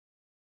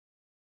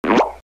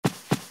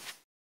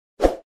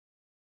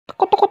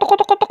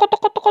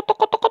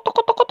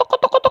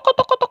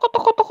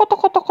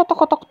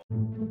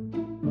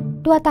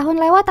Dua tahun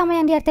lewat sama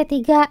yang di RT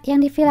 3,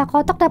 yang di Villa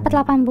Kotok dapat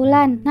 8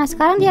 bulan. Nah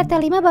sekarang di RT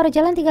 5 baru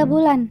jalan 3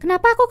 bulan.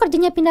 Kenapa aku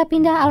kerjanya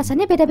pindah-pindah?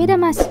 Alasannya beda-beda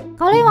mas.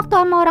 Kalau yang waktu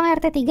sama orang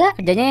RT 3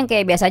 kerjanya yang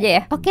kayak biasa aja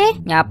ya. Oke.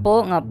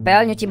 Nyapu,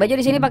 ngepel, nyuci baju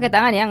di sini pakai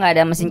tangan ya, nggak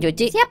ada mesin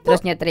cuci. Siap, Bu.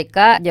 Terus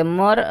nyetrika,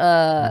 jemur,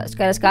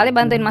 sekali-sekali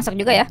bantuin masak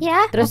juga ya.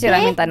 Ya. Terus oke.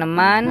 siramin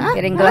tanaman,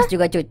 piring gelas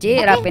juga cuci,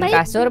 Oke, rapin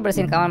baik. kasur,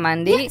 bersihin kamar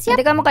mandi. Ya, siap.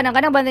 Nanti kamu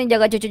kadang-kadang bantuin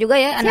jaga cucu juga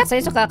ya. Anak saya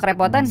suka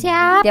kerepotan.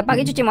 Siap. Tiap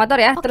pagi cuci motor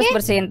ya, Oke. terus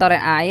bersihin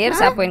toren air,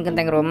 sapuin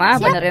genteng rumah,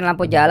 Siap. benerin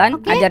lampu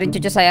jalan, Oke. ajarin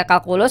cucu saya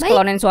kalkulus, Baik.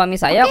 klonin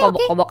suami saya, Oke,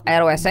 kobok-kobok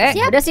air WC.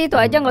 Siap. Udah sih itu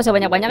aja, nggak usah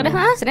banyak-banyak deh.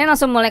 Senin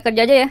langsung mulai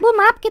kerja aja ya. Bu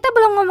maaf kita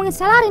belum ngomongin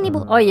salary nih bu.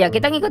 Oh iya,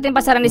 kita ngikutin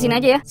pasaran di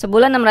sini aja ya.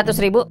 Sebulan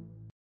 600.000.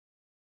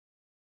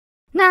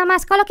 Nah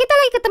mas, kalau kita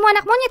lagi ketemu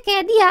anak monyet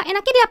kayak dia,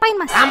 enaknya diapain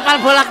mas? Tampal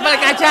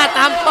bolak-balik aja,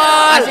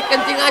 tampal. Kasih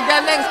kencing aja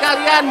neng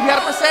sekalian biar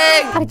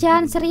pesing.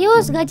 Kerjaan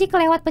serius, gaji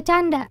kelewat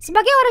bercanda.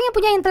 Sebagai orang yang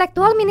punya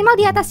intelektual minimal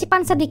di atas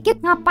sipan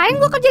sedikit, ngapain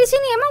gue kerja di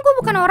sini? Emang gue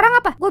bukan orang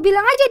apa? Gue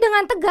bilang aja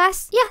dengan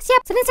tegas. Ya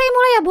siap, Senin saya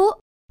mulai ya bu.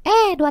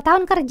 2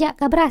 tahun kerja,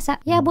 gak berasa.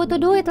 Ya butuh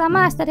duit lah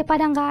mas,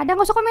 daripada gak ada.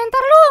 Gak usah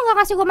komentar lu, gak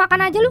kasih gue makan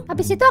aja lu.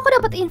 Habis itu aku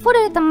dapat info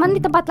dari teman di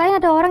tempat lain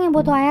ada orang yang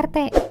butuh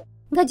ART.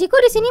 Gajiku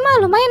di sini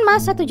mah lumayan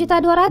mas,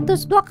 1.200.000,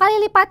 2 kali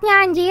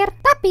lipatnya anjir.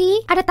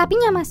 Tapi ada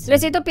tapinya mas.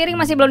 Terus itu piring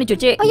masih belum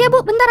dicuci. Oh iya bu,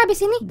 bentar habis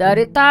ini.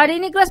 Dari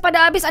tadi ini gelas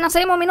pada habis, anak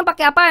saya mau minum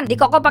pakai apaan?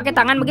 Dikokok pakai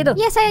tangan begitu?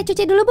 Ya saya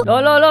cuci dulu bu.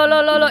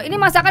 Loh, ini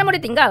masakan mau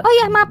ditinggal? Oh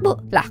iya maaf bu.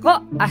 Lah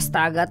kok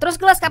astaga,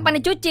 terus gelas kapan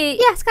dicuci?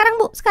 Ya sekarang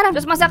bu, sekarang.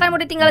 Terus masakan mau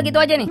ditinggal gitu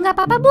aja nih? Nggak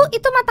apa-apa bu,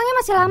 itu matangnya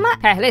masih lama.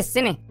 Lis,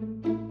 sini.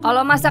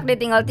 Kalau masak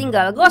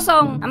ditinggal-tinggal,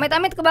 gosong.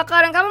 Amit-amit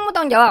kebakaran, kamu mau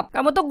tanggung jawab.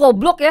 Kamu tuh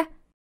goblok ya.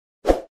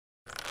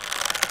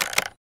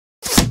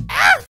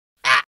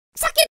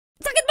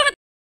 Sakit banget.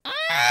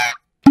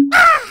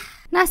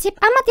 Nasib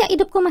amat ya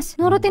hidupku mas.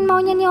 Nurutin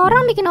maunya nih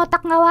orang bikin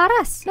otak nggak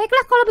waras.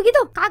 Baiklah kalau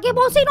begitu, kage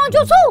bosi no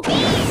jutsu.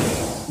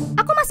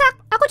 Aku masak,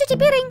 aku cuci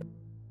piring.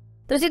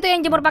 Terus itu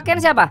yang jemur pakaian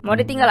siapa? Mau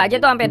ditinggal aja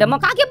tuh sampai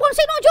demok. Kage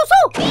bosi no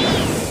jutsu.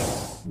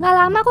 Gak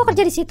lama aku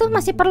kerja di situ,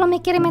 masih perlu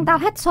mikirin mental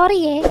health, sorry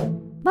ya.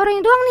 Baru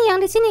ini doang nih yang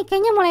di sini,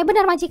 kayaknya mulai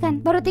benar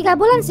majikan. Baru 3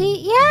 bulan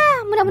sih,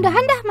 ya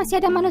mudah-mudahan dah masih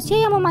ada manusia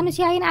yang mau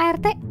manusiain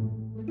ART.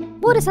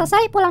 Bu udah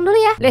selesai, pulang dulu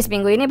ya. Lis,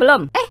 minggu ini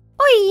belum.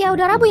 Oh iya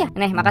udah Rabu ya?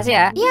 Nih, makasih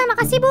ya. Iya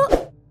makasih bu.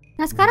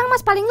 Nah sekarang mas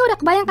paling nggak udah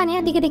kebayangkan ya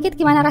dikit-dikit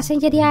gimana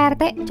rasanya jadi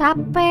ART.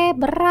 Capek,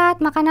 berat,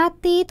 makan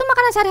hati. Itu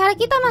makanan sehari-hari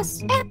kita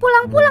mas.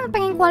 Pulang-pulang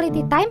pengen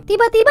quality time,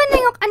 tiba-tiba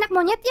nengok anak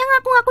monyet yang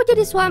ngaku-ngaku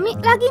jadi suami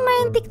lagi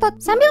main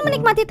TikTok sambil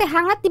menikmati teh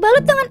hangat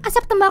dibalut dengan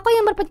asap tembakau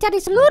yang berpencar di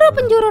seluruh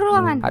penjuru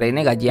ruangan. Hari ini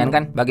gajian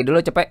kan? Bagi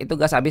dulu cepet, itu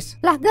gas habis.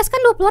 Lah gas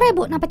kan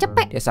 20.000, kenapa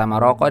cepet? Ya sama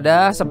rokok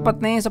dah, sepet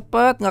nih,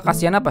 sepet. Nggak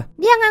kasihan apa?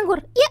 Dia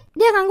nganggur. Iya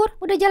dia nganggur.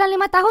 Udah jalan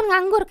 5 tahun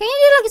nganggur. Kayaknya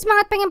dia lagi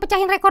semangat pengen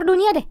pecahin rekor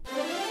dunia deh.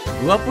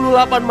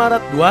 28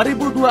 Maret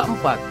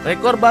 2024,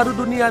 rekor baru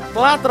dunia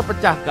telah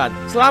terpecahkan.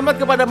 Selamat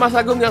kepada Mas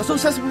Agung yang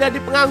sukses menjadi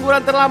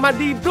pengangguran terlama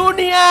di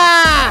dunia.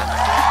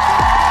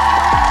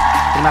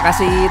 Terima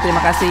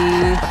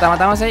kasih.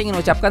 Pertama-tama saya ingin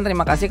ucapkan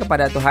terima kasih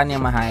kepada Tuhan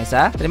Yang Maha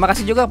Esa. Terima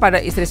kasih juga kepada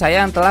istri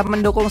saya yang telah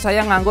mendukung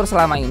saya nganggur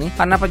selama ini.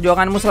 Karena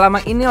perjuanganmu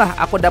selama inilah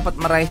aku dapat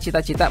meraih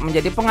cita-cita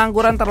menjadi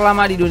pengangguran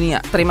terlama di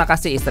dunia. Terima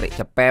kasih istri.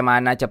 Cepe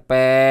mana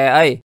cepe,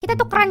 Kita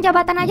tukeran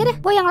jabatan aja deh.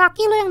 Boy yang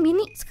laki, lo yang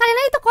bini. Sekalian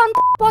aja tuh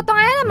potong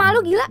aja lah, malu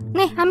gila.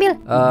 Nih ambil.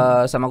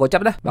 Sama gocap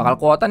dah, bakal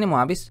kuota nih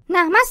mau habis.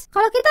 Nah mas,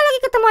 kalau kita lagi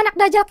ketemu anak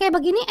dajal kayak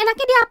begini,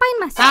 enaknya diapain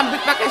mas?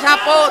 Sambit pakai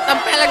sapu,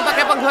 tempeleng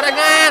pakai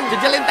penggorengan,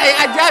 jejelin tai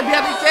aja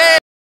biar dicek.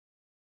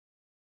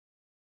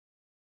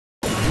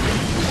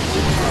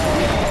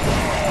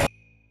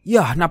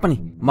 Yah, kenapa nih?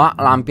 Mak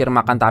lampir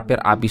makan tapir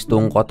abis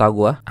tuh kota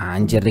gua.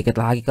 Anjir, dikit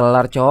lagi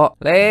kelar, cok.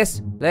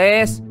 Les.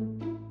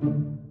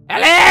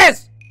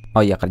 Oh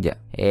iya kerja.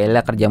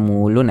 Kerja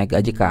mulu, naik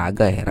gaji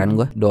kagak, heran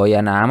gua.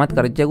 Doyan amat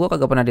kerja, gua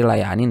kagak pernah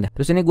dilayanin dah.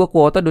 Terus ini gua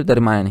kuota duit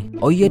dari mana nih?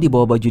 Oh iya, di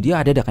bawah baju dia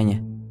ada dah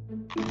kayaknya.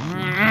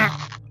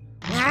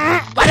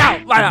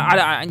 Ada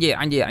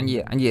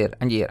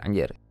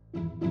anjir.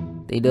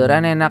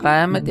 Tiduran enak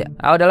amat ya.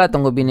 Udahlah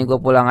tunggu bini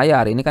gue pulang aja,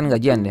 hari ini kan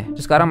gajian deh.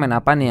 Terus sekarang main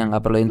apa nih yang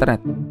gak perlu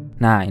internet?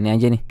 Nah ini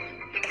aja nih.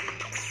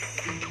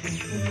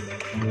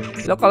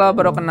 Lo kalau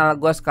baru kenal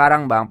gue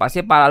sekarang bang,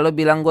 pasti pala lo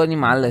bilang gue nih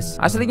males.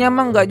 Aslinya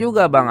emang enggak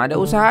juga bang,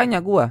 ada usahanya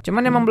gue.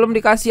 Cuman emang belum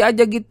dikasih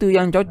aja gitu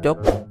yang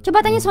cocok.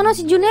 Coba tanya sono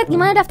si Junet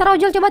gimana daftar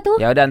ojol coba tuh.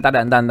 Ya udah entar.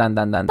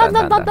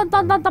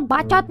 Tonton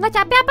bacot. Nggak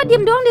capek apa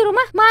diem doang di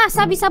rumah?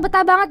 Masa bisa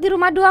betah banget di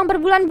rumah doang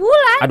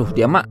berbulan-bulan? Aduh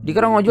dia mak,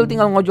 dikira ngojol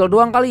tinggal ngojol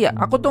doang kali ya.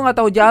 Aku tuh nggak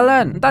tahu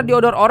jalan. Ntar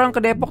diodor orang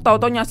ke Depok,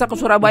 tahu-tahu nyasar ke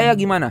Surabaya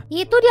gimana?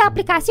 Itu di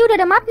aplikasi udah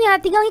ada mapnya,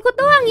 tinggal ikut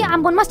doang. Ya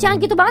ampun mas, jangan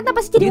gitu banget,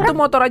 apa sih jadi itu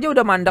orang? motor aja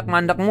udah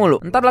mandak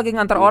mulu. Ntar lagi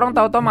ngantar orang,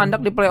 tahu-tahu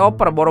mandak di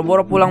playoper,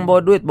 boro-boro pulang bawa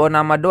duit, bawa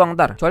nama doang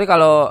ntar. Kecuali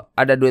kalau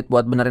ada duit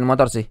buat benerin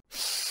motor sih.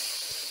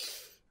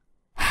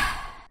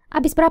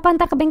 Abis berapa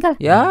ntar ke bengkel?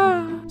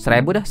 Ya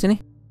 1.000 dah sini.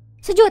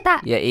 1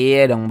 juta? Ya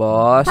iya dong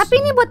bos.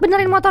 Tapi ini buat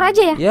benerin motor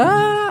aja ya? Ya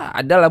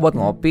ada lah buat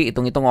ngopi,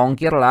 hitung-hitung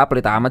ongkir lah,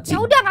 pelit amat sih.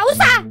 Ya udah nggak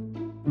usah.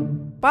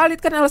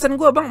 Valid kan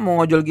alasan gue bang. Mau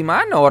ngojol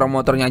gimana, orang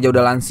motornya aja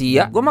udah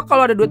lansia. Gue mah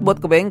kalau ada duit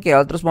buat ke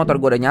bengkel terus motor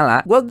gue udah nyala,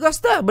 gue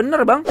gas dah,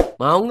 bener bang.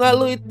 Mau nggak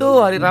lu itu?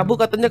 Hari Rabu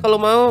katanya kalau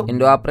mau.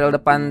 Indo April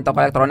depan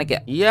toko elektronik ya?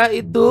 Iya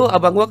itu,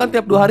 abang gua kan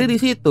tiap 2 hari di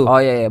situ. Oh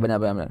iya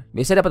benar.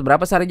 Bisa dapat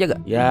berapa sehari jaga?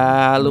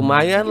 Ya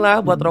lumayan lah,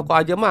 buat rokok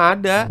aja mah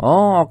ada.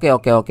 Oh oke.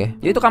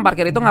 Jadi tukang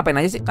parkir itu ngapain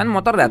aja sih? Kan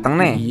motor datang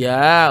nih.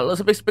 Iya, lu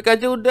speak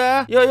aja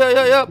udah. Yo,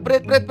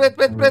 pret.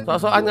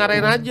 Sosokan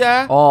ngarain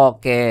aja.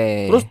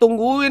 Oke. Terus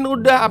tungguin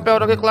udah sampai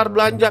orangnya kelar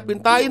belanja,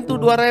 pintain tuh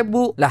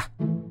 2.000. Lah.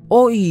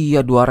 Oh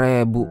iya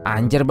 2.000.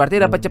 Anjir, berarti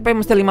dapat cepet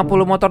mesti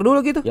 50 motor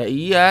dulu gitu. Ya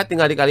iya,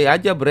 tinggal dikali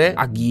aja bre.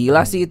 Ah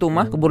gila sih itu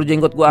mah. Keburu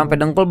jenggot gua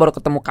sampai dengkul baru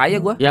ketemu kaya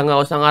gua. Ya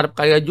nggak usah ngarep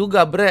kaya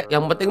juga bre.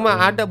 Yang penting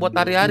mah ada buat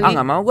hari-hari. Ah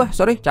nggak mau gua,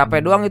 sorry,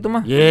 capek doang itu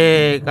mah.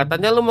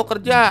 Katanya lu mau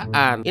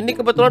kerjaan. Ini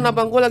kebetulan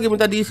abang gua lagi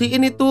minta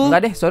diisiin itu.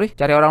 Enggak deh, sorry,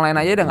 cari orang lain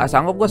aja udah nggak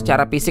sanggup gua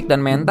secara fisik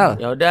dan mental.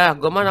 Ya udah,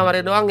 gua mah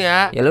nawarin doang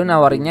ya. Ya lu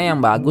nawarinnya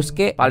yang bagus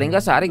kek. Paling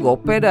nggak sehari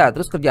gope dah.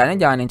 Terus kerjaannya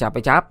jangan yang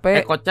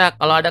capek-capek.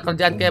 Kocak, kalau ada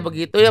kerjaan kayak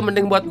begitu ya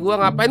mending buat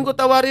gua, ngapain gua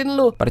tawarin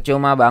lu?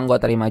 Percuma bang, gue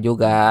terima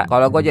juga.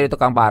 Kalau gue jadi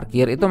tukang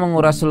parkir itu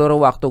menguras seluruh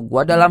waktu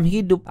gue dalam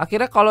hidup.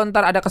 Akhirnya kalau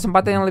ntar ada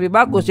kesempatan yang lebih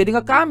bagus jadi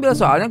nggak keambil,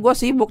 soalnya gue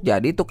sibuk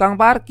jadi tukang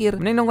parkir.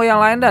 Mending nunggu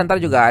yang lain dah, ntar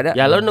juga ada.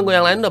 Ya lo nunggu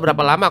yang lain udah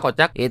berapa lama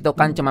kocak? Itu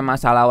kan cuma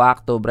masalah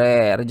waktu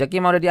bre. Rezeki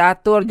mau udah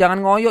diatur,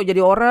 jangan ngoyo jadi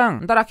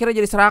orang. Ntar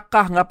akhirnya jadi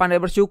serakah, nggak pandai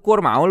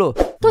bersyukur. Mau lu?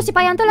 Tuh si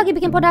Payanto lagi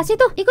bikin pondasi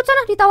tuh. Ikut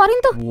sana ditawarin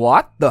tuh.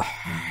 What the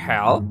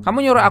hell?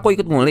 Kamu nyuruh aku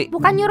ikut nguli?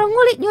 Bukan nyuruh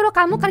nguli, nyuruh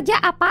kamu kerja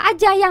apa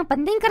aja, yang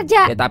penting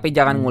kerja. Ya tapi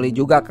jangan nguli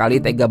juga kali,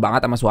 tega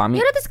banget sama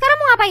suami. Yaudah tuh sekarang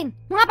mau ngapain?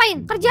 Mau ngapain?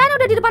 Kerjaan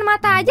udah di depan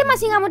mata aja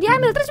masih nggak mau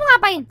diambil, terus mau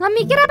ngapain? Nggak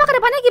mikir apa ke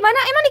depannya gimana?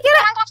 Emang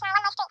dikira?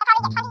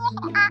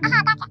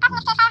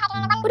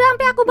 Udah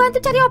sampai aku bantu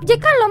cari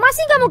objekan loh,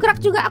 masih nggak mau gerak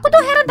juga. Aku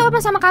tuh heran tau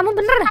sama kamu,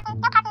 bener dah.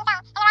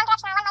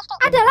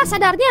 Adalah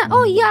sadarnya.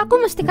 Oh iya, aku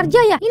mesti kerja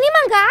ya. Ini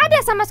mah nggak ada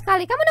sama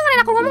sekali. Kamu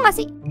dengerin aku ngomong nggak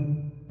sih?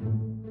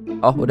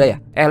 Oh udah ya?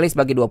 List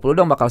bagi 20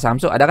 dong bakal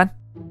Samsu, ada kan?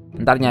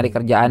 Ntar nyari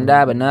kerjaan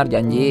dah, bener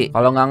janji.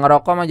 Kalau nggak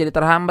ngerokok mah jadi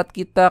terhambat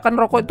kita. Kan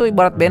rokok itu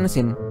ibarat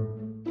bensin.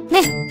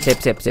 Nih. Sip.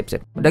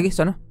 Udah Gi,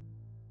 sono.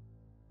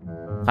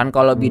 Kan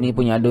kalau bini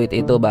punya duit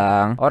itu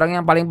bang, orang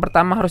yang paling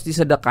pertama harus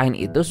disedekahin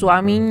itu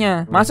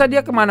suaminya. Masa dia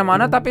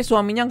kemana-mana tapi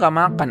suaminya nggak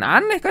makan?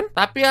 Aneh kan?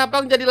 Tapi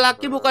abang jadi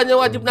laki bukannya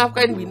wajib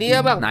nafkahin bini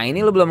ya bang? Nah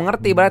ini lu belum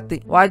mengerti berarti.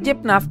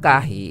 Wajib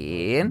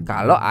nafkahin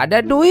kalau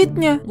ada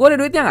duitnya. Gue ada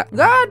duitnya nggak?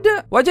 Nggak ada.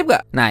 Wajib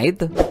nggak? Nah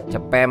itu.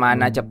 Cepet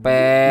mana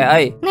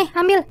cepet? Nih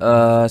ambil.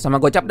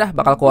 Sama gocap dah,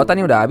 bakal kuota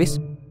nih udah habis.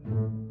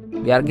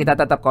 Biar kita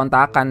tetap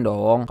kontakan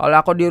dong. Kalau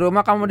aku di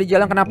rumah, kamu di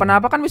jalan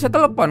kenapa-napa kan bisa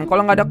telepon.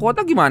 Kalau nggak ada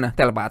kuota gimana?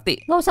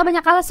 Telepati. Gak usah banyak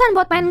alasan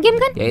buat main game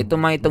kan? Ya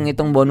itu mah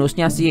hitung-hitung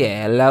bonusnya sih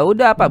ya. Lah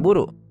udah apa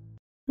buru?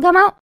 Gak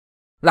mau.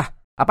 Lah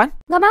apaan?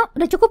 Gak mau,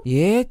 udah cukup.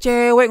 Ye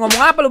cewek,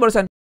 ngomong apa lu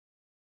barusan?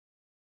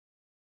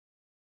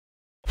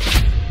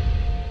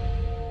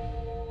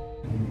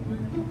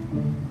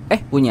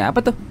 Bunyi apa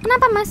tuh?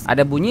 Kenapa mas?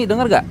 Ada bunyi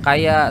denger gak?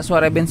 Kayak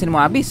suara bensin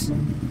mau habis.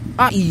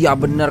 Ah iya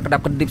bener,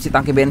 kedap-kedip si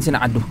tangki bensin.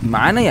 Aduh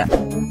gimana ya?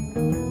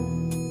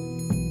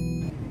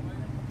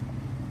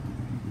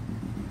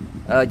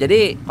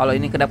 Jadi kalau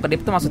ini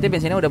kedap-kedip tuh maksudnya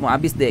bensinnya udah mau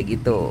habis deh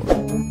gitu.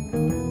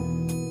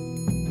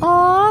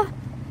 Oh.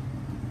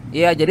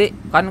 Iya jadi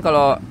kan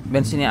kalau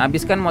bensinnya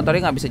habis kan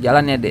motornya nggak bisa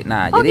jalan ya dek.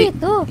 Nah Oh jadi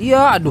gitu.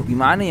 iya aduh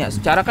gimana ya?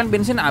 Secara kan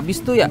bensin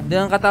habis tuh ya.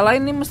 Dengan kata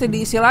lain nih mesti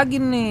diisi lagi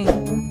nih.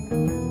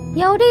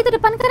 Ya udah itu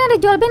depan kan ada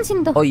jual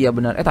bensin tuh. Oh iya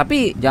benar.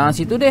 Tapi jangan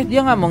situ deh,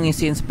 dia nggak mau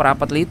ngisiin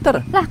 1/4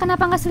 liter. Lah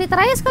kenapa nggak seliter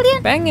aja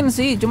sekalian? Pengen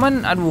sih,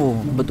 cuman aduh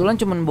kebetulan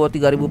cuman bawa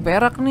 3.000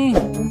 perak nih.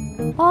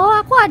 Oh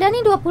aku ada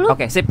nih 20.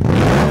 Oke sip.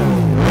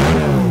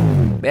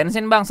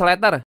 Bensin bang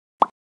seliter.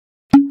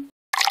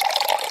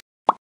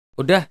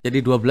 Udah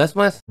jadi 12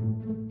 mas.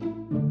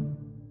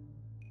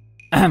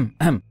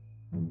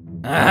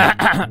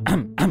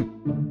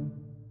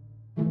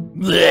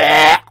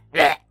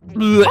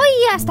 Oh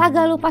iya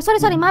astaga lupa.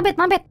 Sorry mabet.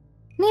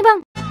 Nih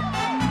bang.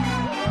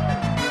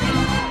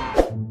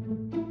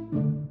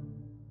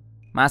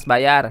 Mas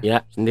bayar.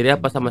 Ya sendiri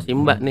apa sama si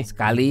mbak nih?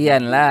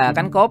 Sekalian lah,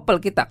 kan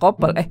couple kita,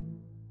 couple.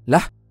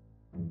 Lah,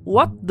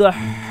 what the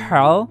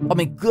hell? Oh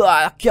my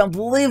god, I can't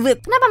believe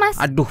it. Kenapa mas?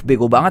 Aduh,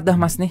 bego banget dah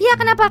mas nih. Iya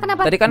kenapa?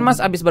 Tadi kan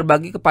mas abis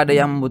berbagi kepada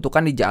yang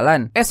membutuhkan di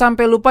jalan.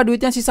 Sampai lupa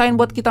duitnya sisain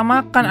buat kita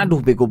makan. Aduh,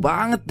 bego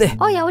banget deh.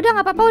 Oh ya udah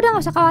nggak apa-apa, udah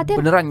nggak usah khawatir.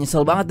 Beneran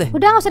nyesel banget deh.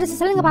 Udah nggak usah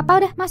diseselin, nggak apa-apa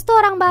udah. Mas tuh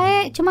orang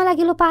baik, cuma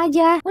lagi lupa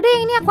aja. Udah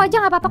yang ini aku aja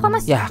nggak apa-apa kok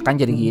mas. Ya kan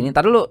jadi gini.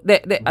 Ntar dulu,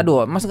 dek.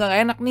 Aduh, mas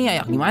nggak enak nih.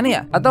 Ya gimana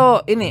ya? Atau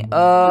ini,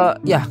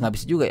 ya nggak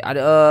bisa juga ya.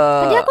 Ada.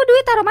 Tadi aku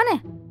duit taruh mana?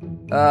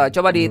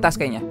 Coba di tas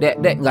kayaknya.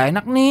 Dek, nggak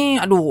enak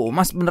nih. Aduh,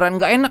 mas beneran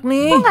nggak enak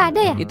nih. Kok nggak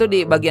ada ya? Itu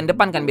di bagian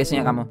depan kan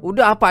biasanya kamu.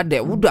 Udah apa dek?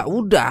 Udah.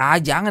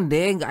 Jangan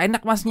deh, nggak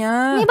enak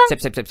masnya. Nih bang.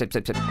 Sip.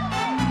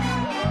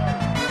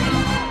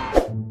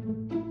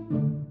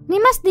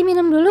 Nih mas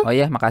diminum dulu. Oh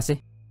iya,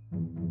 makasih.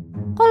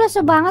 Kok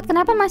lesu banget?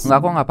 Kenapa mas?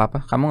 Enggak kok, nggak apa-apa.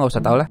 Kamu nggak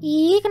usah tahu lah.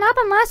 Ih kenapa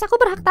mas? Aku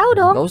berhak tahu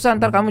dong. Nggak usah,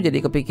 ntar kamu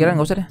jadi kepikiran.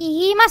 Nggak usah deh.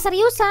 Ih mas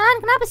seriusan?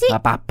 Kenapa sih?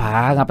 Nggak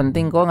apa-apa, nggak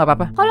penting kok, nggak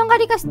apa-apa. Kalau nggak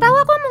dikasih tahu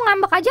aku mau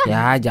ngambek aja.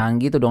 Ya jangan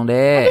gitu dong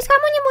dek. Habis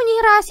kamu nyembunyi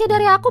rahasia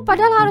dari aku,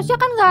 padahal harusnya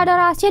kan nggak ada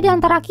rahasia di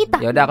antara kita.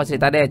 Ya udah aku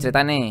cerita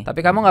nih. Tapi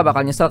kamu nggak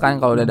bakal nyesel kan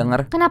kalau udah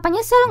denger? Kenapa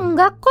nyesel?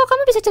 Enggak kok,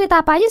 kamu bisa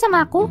cerita apa aja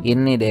sama aku.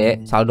 Ini deh,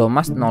 saldo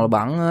Mas 0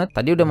 banget.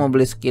 Tadi udah mau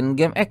beli skin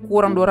game,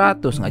 kurang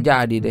 200, nggak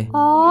jadi deh.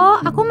 Oh,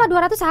 aku mah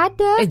 200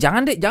 ada.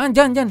 Jangan deh, jangan.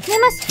 Nih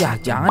Mas. Ya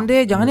jangan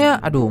deh, jangan ya.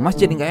 Aduh Mas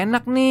jadi nggak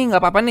enak nih,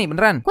 nggak apa-apa nih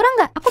beneran. Kurang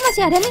nggak? Aku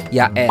masih ada nih.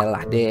 Ya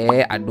elah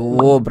deh,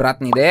 aduh berat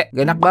nih dek,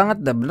 gak enak banget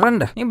dah beneran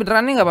dah. Ini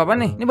beneran nih nggak apa-apa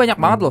nih, ini banyak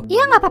banget loh.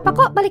 Iya nggak apa-apa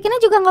kok, balikinnya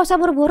juga nggak usah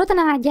buru-buru,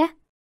 tenang aja.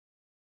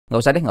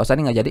 Nggak usah nih,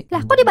 nggak jadi.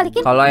 Lah kok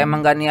dibalikin? Kalau emang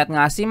gak niat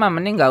ngasih mah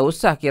mending nggak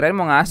usah. Kirain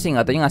mau ngasih,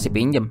 nggak taunya ngasih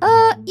pinjem.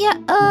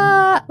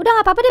 Udah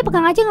nggak apa-apa deh,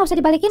 pegang aja, nggak usah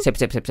dibalikin. Sip.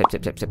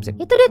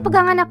 Itu duit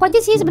pegangan aku aja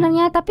sih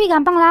sebenarnya, tapi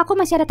gampang lah, aku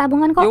masih ada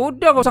tabungan kok. Ya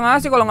udah nggak usah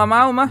ngasih kalau nggak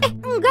mau mah.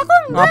 Enggak kok,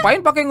 enggak.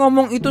 Ngapain pakai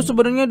ngomong itu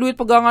sebenarnya duit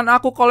pegangan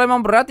aku? Kalau emang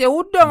berat ya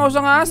udah nggak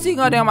usah ngasih,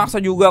 nggak ada yang maksa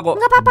juga kok.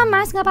 Nggak apa-apa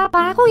Mas, nggak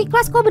apa-apa, aku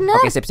ikhlas kok, bener.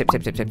 Oke sip.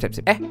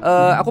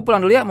 Aku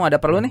pulang dulu ya, mau ada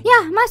perlu nih.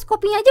 Ya Mas,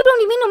 kopinya aja belum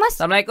diminum Mas.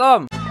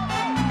 Assalamualaikum.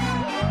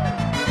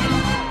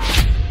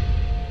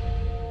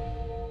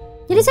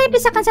 Jadi saya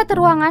pisahkan satu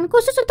ruangan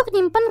khusus untuk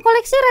nyimpen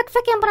koleksi red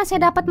flag yang pernah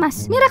saya dapat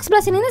Mas. Ini rak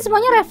sebelah sini ini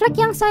semuanya red flag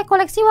yang saya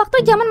koleksi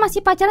waktu zaman masih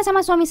pacaran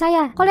sama suami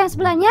saya. Kalau yang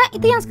sebelahnya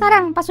itu yang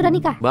sekarang pas sudah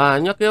nikah.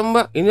 Banyak ya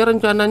Mbak. Ini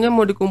rencananya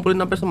mau dikumpulin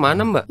sampai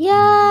semana Mbak?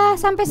 Ya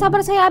sampai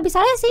sabar saya habis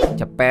saya sih.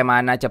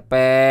 Mana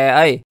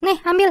cepet. Nih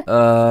ambil.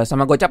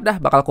 Sama gocap dah,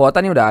 bakal kuota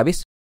nih udah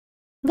habis.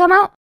 Gak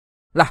mau.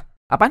 Lah,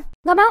 apaan?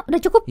 Gak mau, udah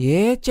cukup.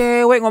 Ye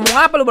cewek, ngomong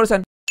apa lu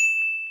barusan?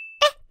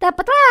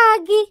 Dapat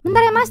lagi.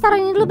 Bentar ya Mas, taruh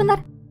ini dulu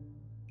bentar.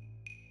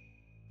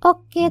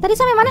 Oke, tadi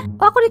sampai mana?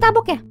 Oh, aku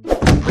ditabok ya?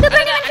 Udah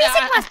berani main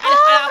fisik, Mas.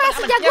 Oh, kelas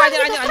sejagoan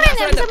itu keren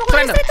ya, bisa mukul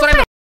istri itu keren.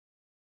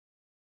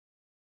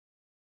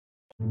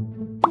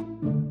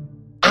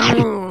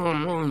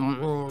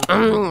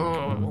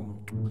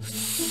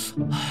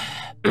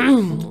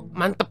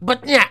 Mantep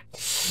banget ya.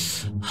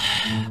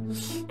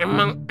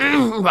 Emang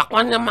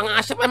bakwan emang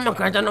asep, emang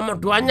gajah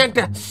nomor 2-nya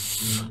dah.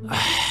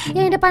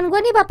 Yang depan gue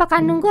nih bapak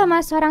kandung gue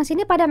Mas. Orang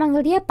sini pada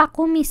manggil dia Pak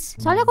Kumis.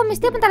 Soalnya kumis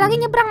dia bentar lagi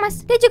nyebrang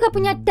Mas. Dia juga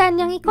punya dan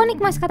yang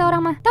ikonik Mas, kata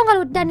orang mah. Tau gak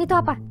lu dan itu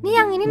apa? Nih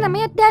yang ini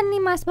namanya dan nih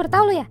Mas,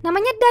 bertahu lu ya?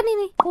 Namanya dan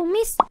ini,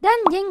 kumis dan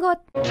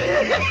jenggot.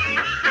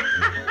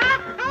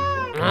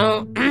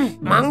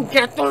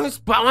 Mangga tulis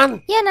bakwan.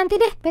 Ya nanti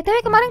deh.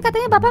 BTW kemarin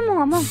katanya bapak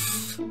mau ngomong.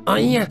 Oh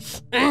iya.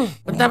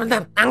 Bentar,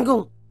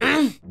 tanggung.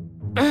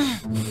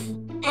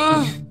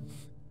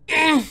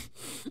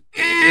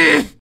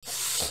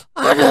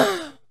 Aduh.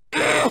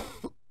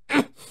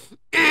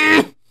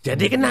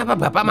 Jadi kenapa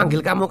Bapak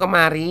manggil kamu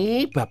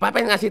kemari? Bapak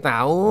pengen ngasih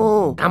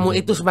tahu, kamu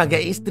itu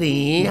sebagai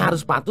istri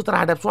harus patuh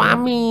terhadap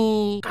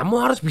suami. Kamu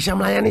harus bisa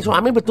melayani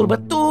suami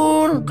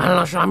betul-betul.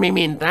 Kalau suami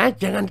minta,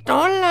 jangan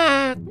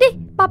tolak. Dih,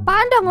 Papa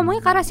Anda ngomongnya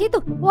ke arah situ.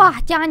 Wah,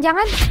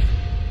 jangan-jangan.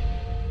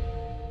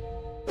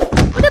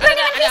 Udah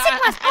berani main fisik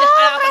Mas. Oh,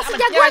 kelas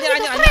sejagoan itu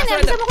keren ya,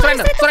 bisa mukul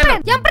istri itu keren.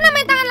 Jangan pernah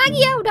main tangan lagi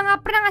ya. Udah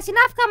gak pernah ngasih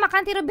nafkah,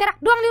 makan tiru berak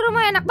doang di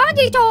rumah, enak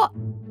banget jadi cowok.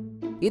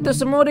 Itu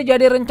semua udah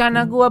jadi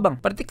rencana gua bang.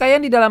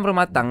 Pertikaian di dalam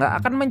rumah tangga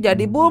akan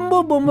menjadi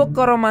bumbu-bumbu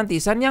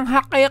keromantisan yang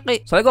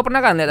hakiki. Soalnya gua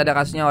pernah kan lihat ada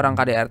kasusnya orang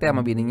KDRT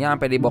sama bininya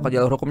sampai dibawa ke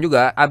jalur hukum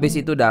juga. Abis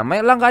itu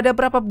damai lah, nggak ada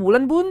berapa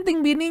bulan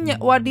bunting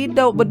bininya.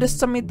 Wadidaw,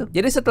 bedesem itu.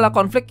 Jadi setelah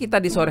konflik kita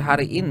di sore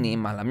hari ini,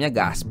 malamnya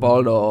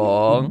gaspol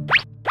dong.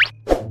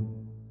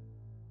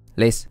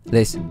 Lis.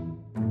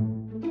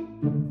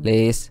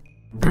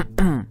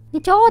 Ini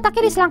cowok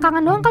otaknya di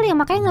selangkangan doang kali ya,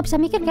 makanya nggak bisa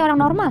mikir kayak orang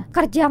normal.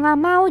 Kerja nggak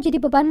mau, jadi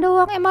beban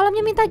doang.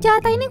 Malamnya minta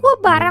jatah, ini gue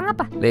barang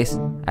apa? Lis,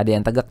 ada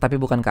yang tegak tapi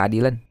bukan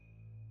keadilan.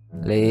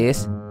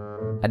 Lis,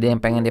 ada yang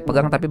pengen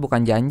dipegang tapi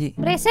bukan janji.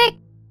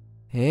 Berisik.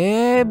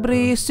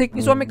 Berisik.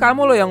 Ini suami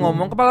kamu loh yang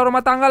ngomong. Kepala rumah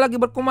tangga lagi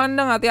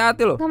berkumandang,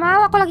 hati-hati loh. Gak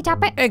mau, aku lagi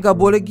capek. Gak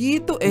boleh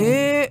gitu.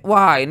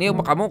 Wah ini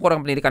kamu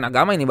kurang pendidikan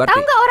agama ini berarti.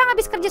 Tahu nggak orang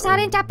habis kerja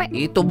seharian capek?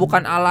 Itu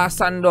bukan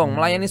alasan dong.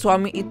 Melayani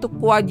suami itu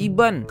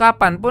kewajiban.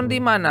 Kapanpun,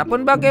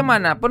 dimanapun,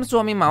 bagaimanapun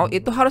suami mau,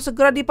 itu harus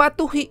segera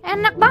dipatuhi.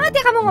 Enak banget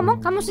ya kamu ngomong.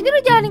 Kamu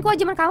sendiri jalanin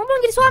kewajiban kamu belum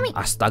jadi suami.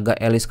 Astaga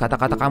Elis,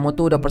 kata-kata kamu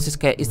tuh udah persis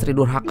kayak istri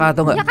durhaka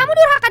atau Ya enggak? kamu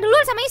durhaka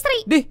duluan sama istri.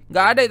 Dih,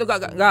 nggak ada itu,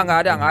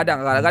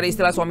 nggak ada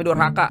istilah suami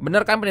durhaka.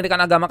 Bener kan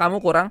pendidikan agama kamu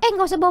kurang?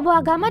 Nggak usah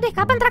bawa agama deh.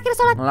 Kapan terakhir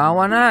sholat?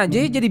 Lawan aja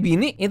jadi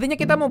bini. Intinya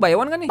kita mau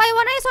bayawan kan nih?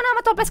 Bayawan aja sono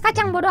sama toples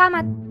kacang, bodo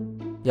amat.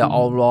 Ya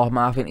Allah,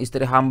 maafin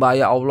istri hamba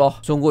ya Allah.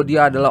 Sungguh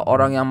dia adalah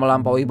orang yang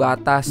melampaui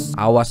batas.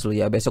 Awas lu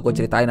ya, besok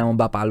gue ceritain sama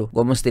bapak lu.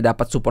 Gue mesti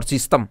dapat support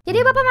system.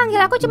 Jadi bapak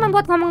manggil aku cuma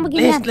buat ngomong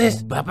beginian.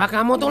 Lis, bapak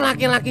kamu tuh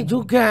laki-laki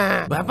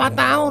juga. Bapak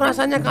tahu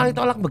rasanya kali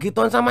tolak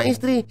begituan sama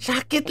istri.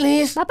 Sakit,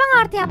 Lis. Bapak nggak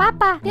ngerti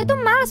apa-apa. Dia tuh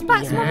males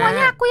pak,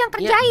 semuanya aku yang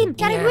kerjain.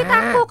 Cari duit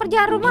aku,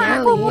 kerjaan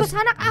rumah aku, ngurus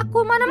anak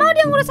aku. Mana mau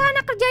dia ngurus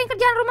anak,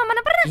 kerjaan rumah,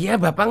 mana pernah. Iya,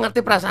 bapak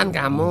ngerti perasaan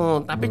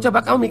kamu. Tapi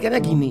coba kamu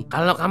mikirnya gini,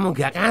 kalau kamu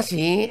gak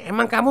kasih,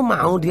 emang kamu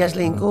mau dia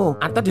selingkuh?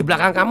 selingkuh atau di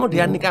belakang kamu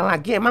dia nikah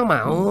lagi, emang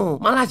mau?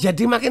 Malah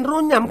jadi makin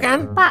runyam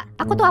kan? Pak,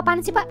 aku tuh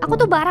apaan sih, Pak? Aku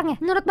tuh barang ya?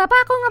 Menurut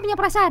Bapak aku nggak punya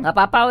perasaan. Gak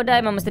apa-apa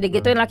udah, emang mesti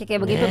digituin laki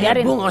kayak begitu,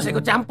 biarin. Bu, nggak usah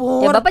ikut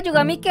campur. Ya Bapak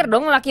juga mikir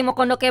dong, laki mau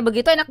kondok kayak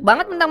begitu enak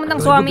banget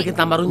mentang-mentang Aduh, suami. Ibu bikin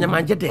tambah runyam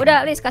aja deh.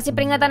 Udah, Lis, kasih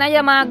peringatan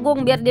aja sama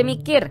Agung biar dia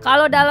mikir.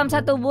 Kalau dalam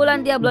 1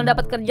 bulan dia belum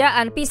dapat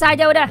kerjaan, pisah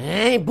aja udah.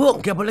 Hei Bu,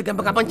 nggak boleh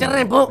gampang-gampang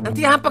cerai Bu.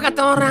 Nanti apa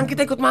kata orang,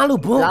 kita ikut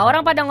malu Bu. Lah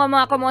orang pada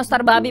ngomong aku mau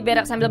star babi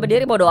berak sambil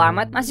berdiri, bodo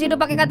amat. Masih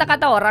hidup pakai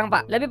kata-kata orang,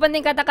 Pak. Lebih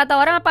penting kata-kata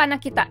orang apa anak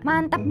kita.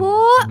 Mantap, Bu.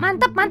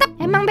 Mantap, mantap.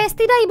 Emang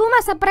bestie dah Ibu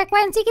Mas,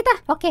 sefrekuensi kita.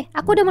 Oke,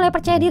 aku udah mulai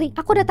percaya diri.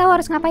 Aku udah tahu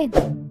harus ngapain.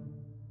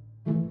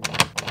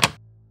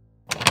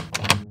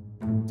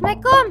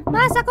 Assalamualaikum,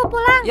 Mas, aku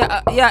pulang.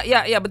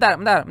 Ya, bentar.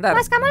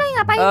 Mas, kamu lagi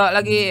ngapain?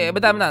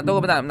 Bentar,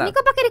 tunggu bentar. Ini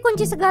kok pakai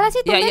dikunci segala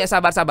sih, tumben? Ya,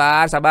 sabar.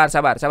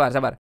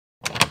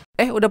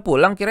 Udah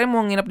pulang, kirain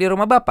mau nginep di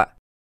rumah Bapak.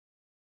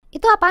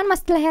 Itu apaan,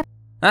 Mas, di leher?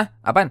 Hah?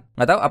 Apaan?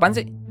 Nggak tahu, apaan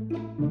sih?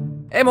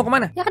 Mau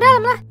kemana? Ya ke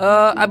dalam lah.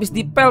 Abis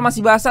dipel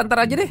masih basah,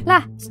 ntar aja deh.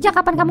 Lah, sejak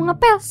kapan kamu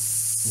ngepel?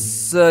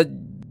 Sejak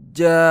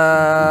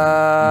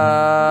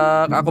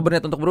aku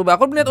berniat untuk berubah.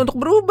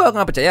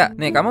 Nggak percaya?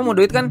 Nih, kamu mau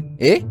duit kan?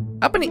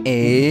 Apa nih?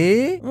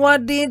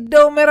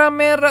 Wadidaw,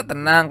 merah-merah.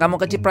 Tenang, kamu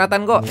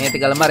kecipratan kok. Nih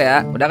 3 lembar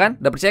ya. Udah kan?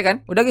 Udah percaya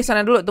kan? Udah guys,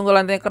 sana dulu. Tunggu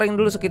lantainya kering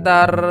dulu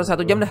sekitar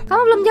 1 jam dah.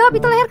 Kamu belum jawab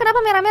itu leher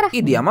kenapa merah-merah? Ih,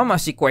 dia mah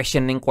masih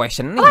questioning.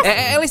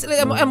 Lis,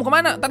 mau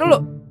kemana? Tar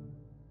dulu.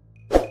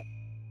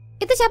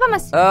 Itu siapa,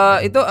 Mas?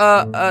 Itu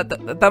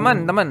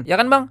teman. Ya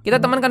kan, Bang?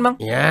 Kita teman kan,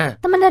 Bang? Ya.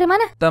 Teman dari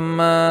mana?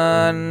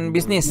 Teman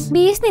bisnis.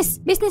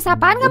 Bisnis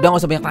apaan kamu? Udah nggak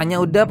usah banyak tanya,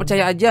 udah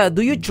percaya aja.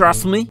 Do you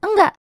trust me?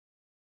 Enggak.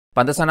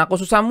 Pantesan aku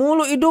susah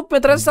mulu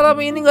hidupnya, ternyata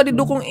selama ini nggak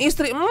didukung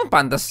istri.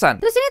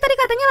 Pantesan. Terus ini tadi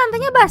katanya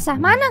lantainya basah,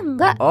 mana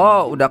enggak?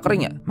 Oh, udah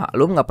kering ya?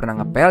 Maklum nggak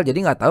pernah ngepel, jadi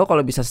nggak tahu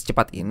kalau bisa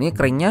secepat ini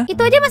keringnya. Itu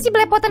aja masih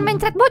belepotan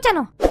mencret bocah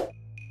noh.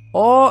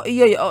 Oh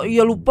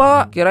iya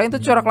lupa. Kirain itu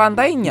corak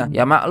lantainya.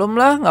 Ya maklum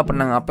lah, nggak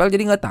pernah ngepel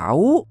jadi nggak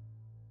tahu.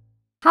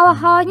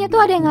 Hawa-hawanya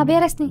tuh ada yang nggak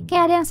beres nih,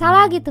 kayak ada yang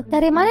salah gitu.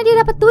 Dari mana dia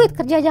dapat duit?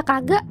 Kerja aja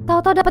kagak.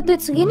 Tahu-tahu dapat duit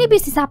segini,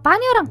 bisnis apaan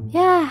nih orang?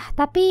 Yah,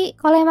 tapi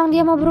kalau emang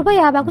dia mau berubah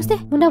ya bagus deh.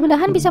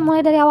 Mudah-mudahan bisa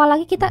mulai dari awal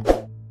lagi kita.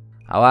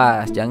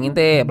 Awas, jangan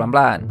ngintip,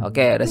 pelan-pelan.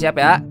 Oke, udah siap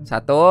ya?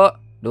 1,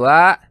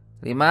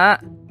 2,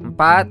 5,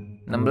 4,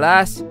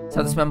 16,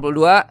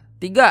 192,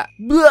 3.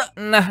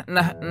 Nah,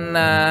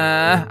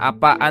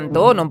 apaan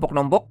tuh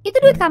numpuk-numpuk? Itu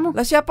duit kamu?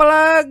 Lah siapa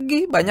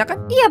lagi? Banyak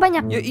kan? Iya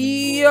banyak. Ya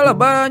iyalah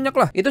banyak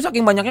lah. Itu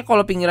saking banyaknya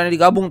kalau pinggirannya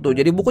digabung tuh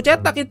jadi buku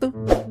cetak itu.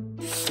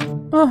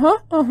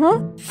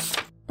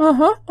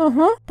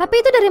 Tapi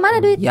itu dari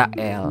mana duit? Ya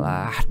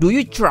elah, do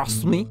you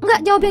trust me?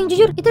 Enggak, jawab yang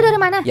jujur. Itu dari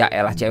mana? Ya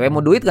elah, cewek mau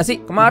duit gak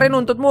sih? Kemarin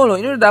nuntut mulu,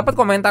 ini udah dapat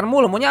komentar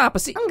mulu. Maunya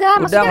apa sih?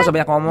 Enggak, udah maksudnya gak usah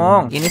banyak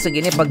ngomong. Ini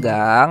segini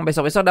pegang,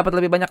 besok-besok dapat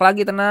lebih banyak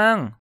lagi,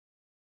 tenang.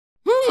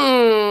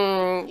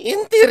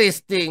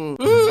 Interesting.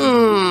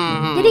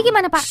 Jadi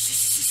gimana, Pak?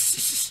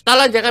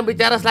 Tolong jangan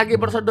bicara lagi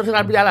prosedur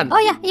sekali berjalan. Oh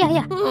iya.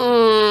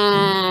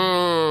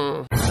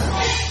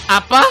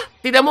 Apa?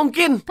 Tidak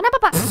mungkin.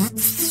 Kenapa, Pak?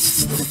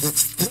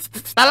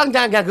 Tolong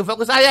jangan ganggu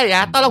fokus saya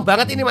ya. Tolong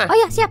banget ini mah. Oh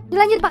iya, siap.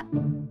 Dilanjut, Pak.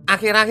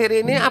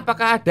 Akhir-akhir ini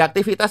apakah ada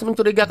aktivitas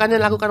mencurigakan yang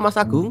dilakukan Mas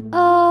Agung?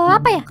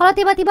 Apa ya? Kalau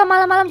tiba-tiba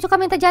malam-malam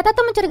suka minta jatah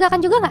tuh mencurigakan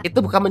juga nggak?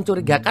 Itu bukan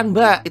mencurigakan,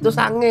 Mbak. Itu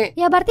sange.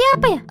 Ya berarti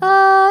apa ya?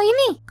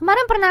 Ini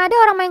kemarin pernah ada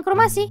orang main ke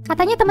rumah sih.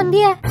 Katanya temen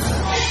dia.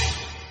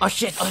 Oh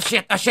shit.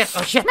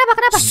 Kenapa?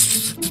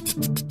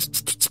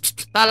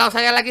 Tolong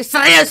saya lagi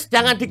serius,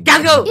 jangan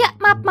diganggu. Ya,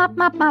 maaf.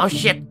 Oh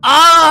shit.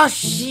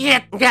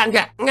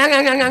 Enggak.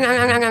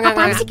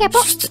 Apaan sih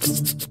kepo?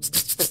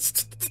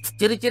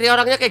 Ciri-ciri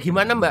orangnya kayak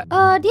gimana, Mbak?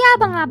 Dia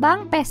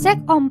abang-abang,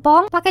 pesek,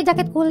 ompong, pakai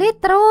jaket kulit,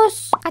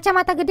 terus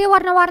kacamata gede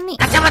warna-warni.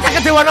 Kacamata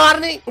gede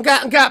warna-warni?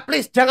 Enggak,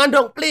 please, jangan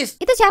dong, please.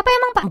 Itu siapa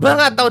emang, Pak? Mbak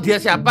nggak tahu dia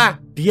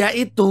siapa. Dia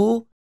itu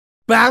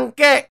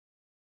bangke.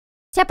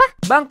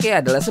 Siapa? Bangke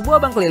adalah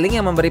sebuah bank keliling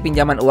yang memberi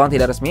pinjaman uang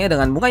tidak resmi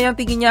dengan bunga yang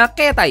tingginya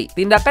kayak tai.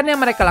 Tindakan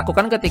yang mereka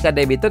lakukan ketika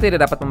debitur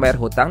tidak dapat membayar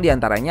hutang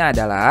diantaranya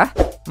adalah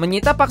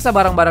menyita paksa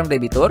barang-barang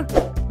debitur,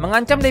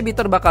 mengancam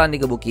debitur bakalan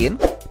digebukin,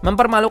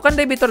 mempermalukan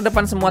debitur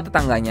depan semua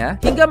tetangganya,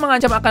 hingga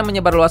mengancam akan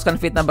menyebarluaskan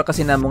fitnah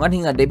berkesinambungan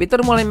hingga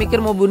debitur mulai mikir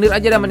mau bunuh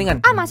aja dah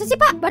mendingan. Masa sih,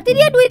 Pak? Berarti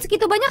dia duit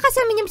segitu banyak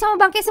hasil minjem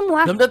sama bangke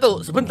semua? Belum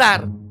tentu,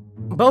 sebentar.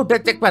 Mbak udah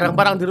cek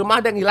barang-barang di rumah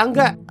ada yang hilang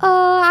nggak?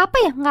 Apa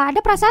ya? Nggak ada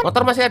perasaan.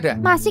 Motor masih ada?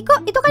 Masih kok,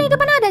 itu kan di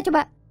depan ada,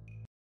 coba.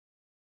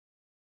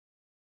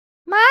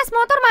 Mas,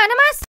 motor mana,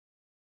 Mas?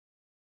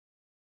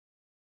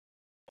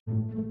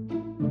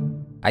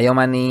 Ayo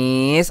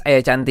manis, ayo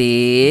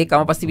cantik.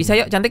 Kamu pasti bisa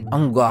yuk cantik.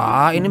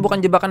 Enggak, ini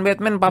bukan jebakan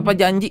Batman, papa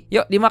janji.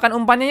 Yuk dimakan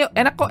umpannya yuk,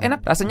 enak kok, enak.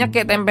 Rasanya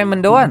kayak tempe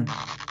mendoan.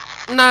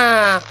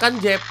 Nah, kan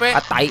JP.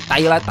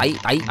 Tai lah. Tai.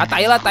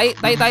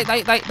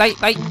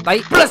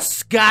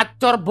 Plus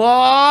gacor,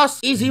 bos.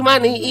 Easy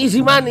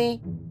money.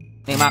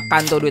 Nih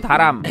makan tuh duit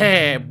haram.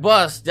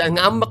 Bos, jangan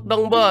ngambek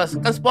dong bos.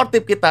 Kan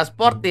sportif kita,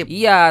 sportif.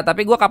 Iya,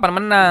 tapi gua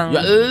kapan menang?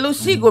 Ya lu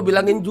sih gue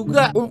bilangin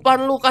juga.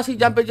 Umpan lu kasih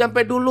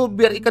jampe-jampe dulu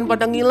biar ikan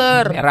pada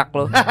ngiler. Perak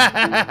lu.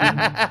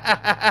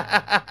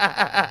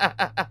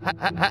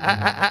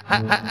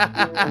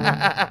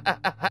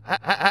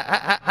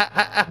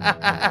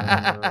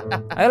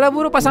 Ayolah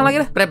buru pasang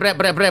lagi dah.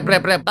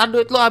 Brep. Tadi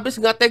duit lu habis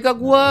nggak tega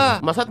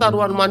gua. Masa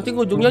taruhan mancing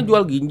ujungnya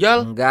jual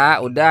ginjal? Enggak,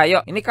 udah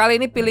yuk. Ini kali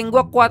ini feeling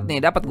gua kuat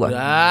nih, dapat gua.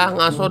 Udah,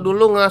 ngaso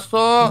dulu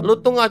ngaso.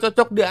 Lu tuh nggak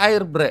cocok di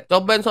air, bre.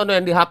 Cobain sono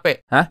yang di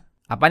HP. Hah?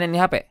 Apaan yang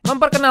di HP?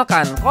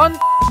 Memperkenalkan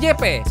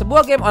JP,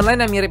 sebuah game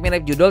online yang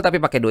mirip-mirip judul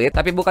tapi pakai duit,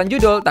 tapi bukan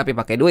judul tapi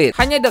pakai duit.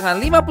 Hanya dengan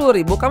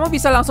 50.000 kamu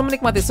bisa langsung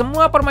menikmati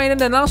semua permainan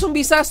dan langsung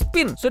bisa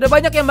spin. Sudah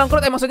banyak yang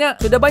bangkrut, maksudnya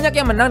sudah banyak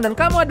yang menang dan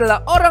kamu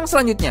adalah orang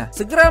selanjutnya.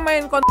 Segera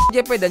main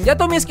JP dan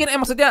jatuh miskin,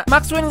 maksudnya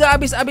max win gak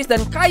habis-habis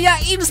dan kaya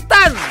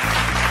instan.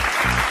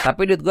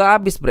 Tapi duit gua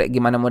habis, bre.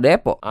 Gimana mau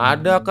depo?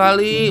 Ada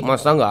kali,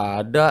 masa nggak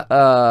ada?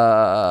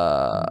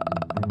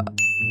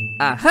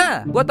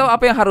 Aha, gua tahu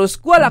apa yang harus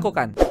gua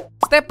lakukan.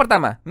 Step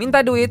pertama, minta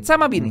duit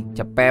sama bini.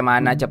 Cepe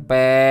mana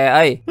cepe,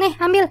 Nih,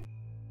 ambil.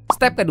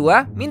 Step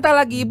kedua, minta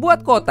lagi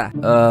buat kuota.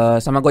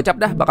 Sama gocap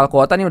dah, bakal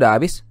kuota nih udah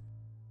habis.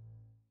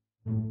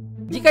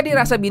 Jika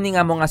dirasa bini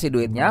nggak mau ngasih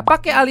duitnya,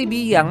 pakai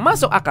alibi yang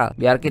masuk akal.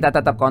 Biar kita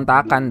tetap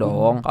kontakan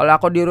dong. Kalau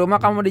aku di rumah,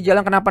 kamu di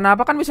jalan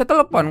kenapa-napa kan bisa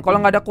telepon. Kalau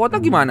nggak ada kuota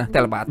gimana?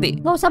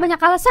 Telepati. Gak usah banyak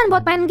alasan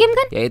buat main game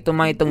kan? Ya itu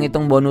mah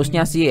hitung-hitung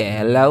bonusnya sih.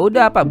 Lah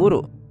udah apa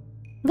buru?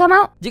 Gak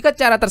mau. Jika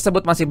cara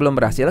tersebut masih belum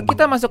berhasil,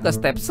 kita masuk ke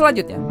step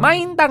selanjutnya.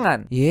 Main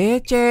tangan.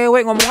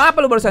 Cewek ngomong apa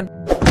lu barusan?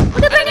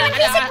 Udah berani main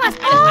fisik mas.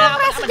 Oh,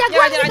 rasa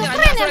jagoan itu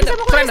keren ya. Bisa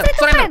mukul istri itu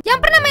keren.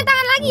 Jangan pernah main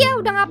tangan lagi ya.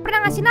 Udah gak pernah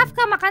ngasih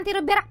nafkah, makan tiru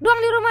berak doang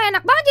di rumah.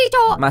 Enak banget jadi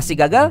cowok. Masih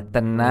gagal?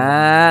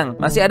 Tenang.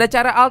 Masih ada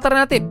cara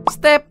alternatif.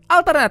 Step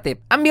alternatif.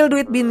 Ambil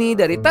duit bini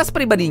dari tas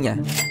pribadinya.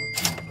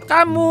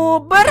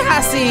 Kamu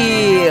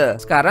berhasil.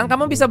 Sekarang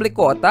kamu bisa beli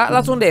kuota,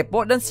 langsung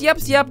depo, dan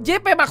siap-siap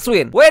JP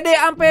Maxwin. WD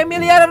ampe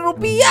miliaran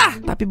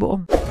rupiah. Tapi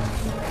bohong.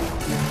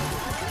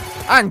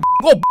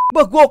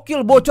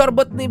 Gokil, bocor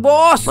bet nih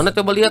bos. Mana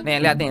coba lihat? Nih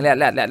lihat nih,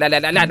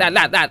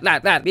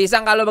 lihat.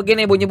 Bisa nggak lo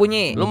begini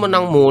bunyi-bunyi? Lu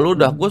menang mulu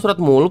dah, gue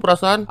surat mulu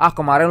perasaan.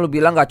 Kemarin lu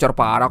bilang gacor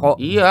parah kok.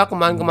 Iya,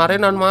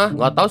 kemarin-kemarinan mah.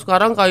 Nggak tahu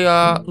sekarang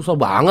kayak susah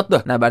banget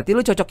dah. Nah berarti lu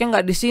cocoknya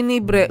nggak di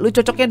sini, bre. Lu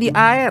cocoknya di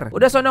air.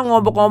 Udah sono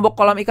ngobok-ngobok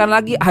kolam ikan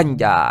lagi,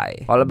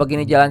 anjay. Kalau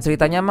begini jalan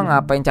ceritanya mah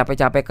ngapain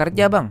capek-capek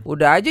kerja bang?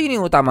 Udah aja ini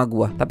utama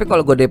gua. Tapi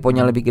kalau gue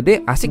deponya lebih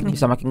gede, asik nih.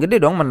 Bisa makin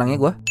gede dong menangnya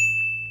gua.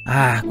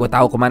 Gue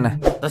tahu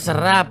kemana.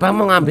 Terserah bang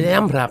mau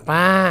ngambilnya yang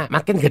berapa.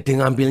 Makin gede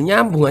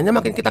ngambilnya, bunganya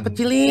makin kita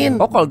kecilin.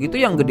 Oh kalau gitu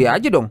yang gede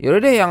aja dong. Yaudah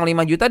deh yang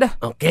 5 juta dah.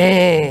 Oke,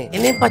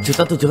 ini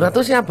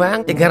 4.700.000 ya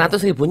bang.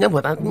 300.000-nya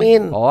buat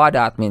admin. Oh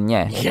ada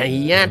adminnya.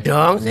 Iya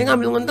dong, saya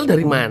ngambil ngentel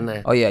dari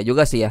mana? Oh iya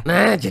juga sih ya.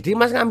 Nah jadi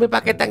mas ngambil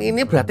paket yang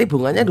ini berarti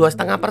bunganya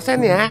 2,5%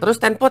 ya. Terus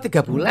tempo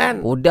 3 bulan.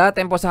 Udah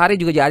tempo sehari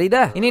juga jadi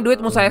dah. Ini duit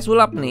mau saya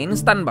sulap nih,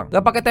 instan bang.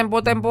 Gak pakai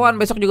tempo-tempoan,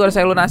 besok juga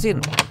saya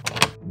lunasin.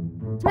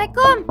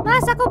 Assalamualaikum,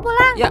 mas aku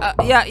pulang.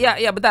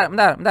 Ya,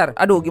 bentar.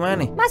 Aduh, gimana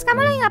nih? Mas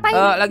kamu lagi ngapain?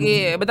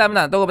 Bentar,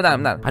 tunggu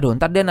bentar. Aduh,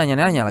 ntar dia nanya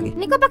lagi.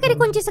 Ini kok pakai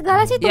dikunci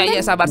segala sih? Iya,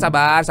 sabar.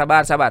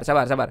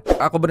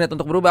 Aku berniat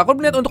untuk berubah.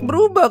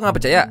 Nggak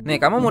percaya? Nih,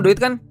 kamu mau duit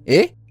kan?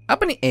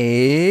 Apa nih?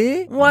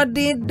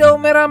 Wadidaw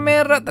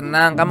merah-merah.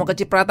 Tenang, kamu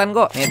kecipratan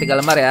kok. Nih 3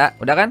 lembar ya.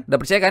 Udah kan?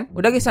 Udah percaya kan?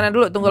 Udah guys, sana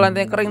dulu. Tunggu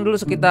lantainya kering dulu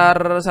sekitar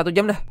 1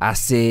 jam dah.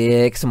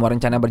 Asik, semua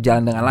rencana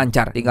berjalan dengan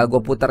lancar. Tinggal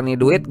gue putar nih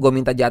duit, gue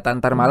minta jatah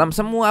ntar malam,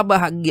 semua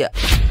bahagia.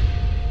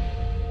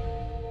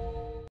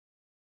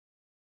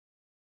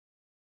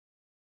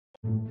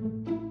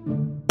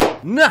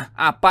 Nah,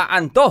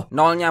 apaan tuh?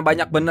 Nolnya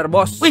banyak bener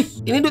bos. Wih,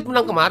 ini duit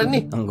menang kemarin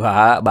nih.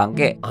 Enggak,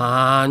 bangke.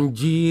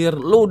 Anjir,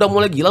 lu udah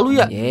mulai gila lu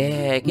ya?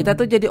 Kita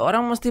tuh jadi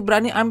orang mesti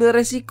berani ambil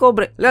resiko,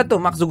 bre. Lihat tuh,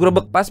 Mark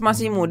Zuckerberg pas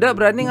masih muda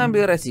berani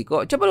ngambil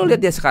resiko. Coba lu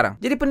lihat dia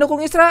sekarang, jadi pendukung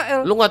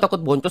Israel. Lu gak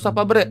takut boncos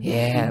apa, bre?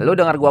 Lu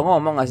dengar gua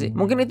ngomong gak sih?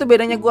 Mungkin itu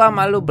bedanya gua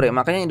sama lu, bre.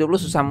 Makanya hidup lu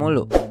susah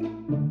mulu.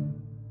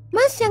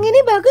 Mas, yang ini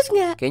bagus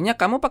nggak? Kayaknya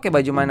kamu pakai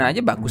baju mana aja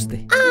bagus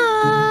deh.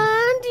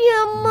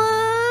 Dia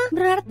mah.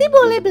 Berarti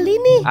boleh beli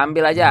nih.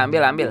 Ambil aja,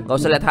 ambil. Gak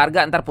usah lihat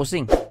harga, ntar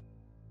pusing.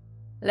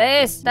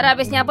 Lis, ntar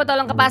habis nyapu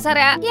tolong ke pasar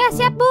ya. Ya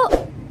siap bu.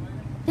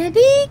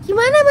 Jadi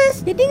gimana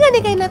mas? Jadi nggak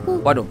nikahin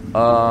aku? Waduh,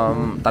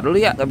 ntar dulu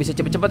ya, gak bisa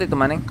cepet-cepet itu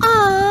Maneng.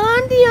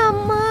 Dia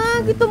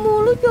mah gitu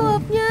mulu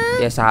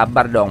jawabnya. Ya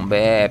sabar dong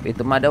Beb,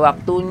 itu mah ada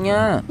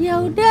waktunya.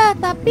 Ya udah,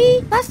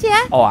 tapi pas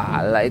ya. Oh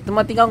alah, itu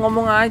mah tinggal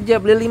ngomong aja.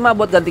 Beli 5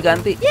 buat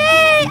ganti-ganti.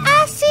 Yeay,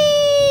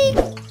 asik.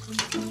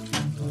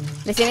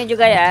 Di sini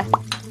juga ya.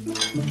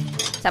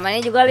 Sama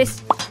ini juga,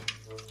 Lis.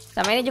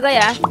 Sama ini juga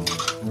ya.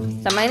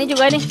 Sama ini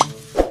juga nih.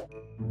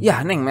 Ya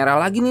Neng, merah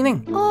lagi nih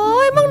Neng.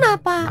 Oh emang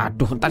kenapa?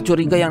 Aduh, ntar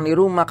curiga yang di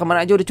rumah.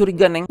 Kemana aja udah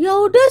curiga Neng. Ya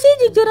udah sih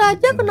jujur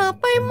aja,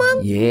 kenapa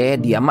emang?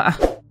 Dia mah.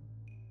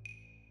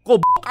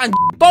 Goblok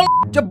anjing tol.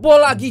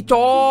 Jebol lagi,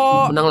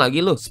 cok. Menang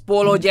lagi lu. 10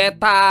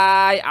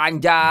 jetai,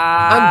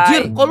 anjay.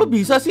 Anjir, kok lu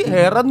bisa sih?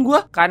 Heran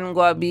gua. Kan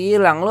gua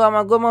bilang lu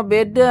sama gua mah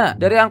beda.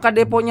 Dari angka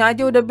deponya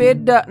aja udah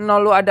beda. 0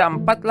 lu ada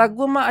 4 lah,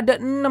 gua mah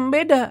ada 6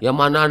 beda. Ya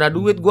mana ada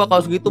duit gua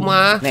kalau segitu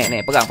mah.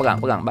 Nih, pegang.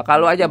 Bakal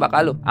lu aja,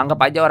 bakal lu. Anggap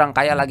aja orang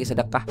kaya lagi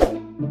sedekah.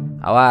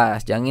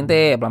 Awas, jangan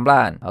ngintip,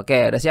 pelan-pelan.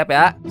 Oke, udah siap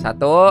ya?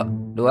 1,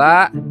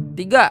 2,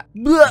 3.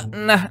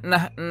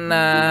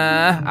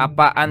 Nah,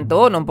 apaan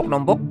tuh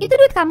numpuk-numpuk? Itu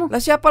duit kamu.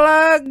 Lah siapa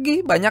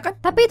lagi? Banyak kan?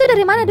 Tapi itu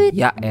dari mana duit?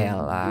 Ya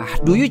elah,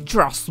 do you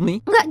trust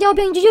me? Enggak, jawab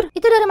yang jujur.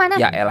 Itu dari mana?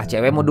 Ya elah,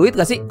 cewek mau duit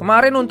gak sih?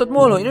 Kemarin nuntut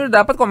mulu, ini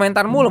udah dapat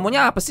komentar mulu.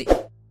 Maunya apa sih?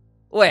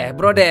 Weh,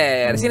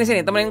 brother, sini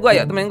temenin gua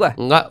yuk, temenin gua.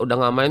 Enggak, udah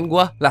nggak main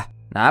gua. Lah,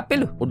 kenapa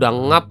lu? Udah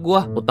ngap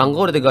gua. Utang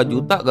gua udah 3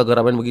 juta gara-gara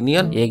main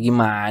beginian. Ya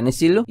gimana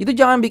sih lu? Itu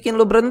jangan bikin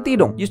lu berhenti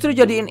dong. Justru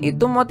jadiin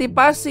itu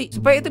motivasi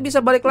supaya itu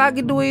bisa balik lagi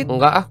duit.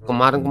 Enggak ah,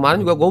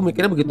 kemarin juga gua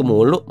mikirnya begitu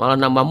mulu. Malah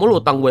nambah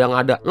mulu utang gua yang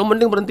ada. Lu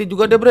mending berhenti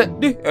juga deh, Bre.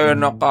 Dih,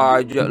 enak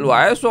aja. Lu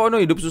aja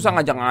sono hidup susah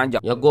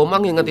ngajak-ngajak. Ya gua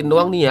mah ngingetin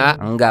doang nih ya.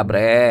 Enggak,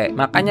 Bre.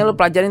 Makanya lu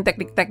pelajarin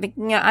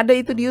teknik-tekniknya. Ada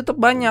itu di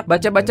YouTube banyak.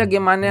 Baca-baca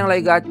gimana yang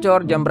lagi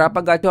gacor, jam berapa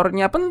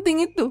gacornya.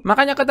 Penting itu.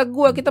 Makanya kata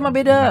gua, kita mah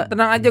beda.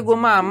 Tenang aja, gua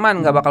mah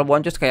aman, gak bakal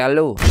boncos kayak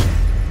lu.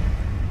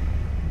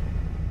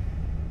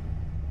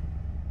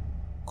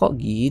 Kok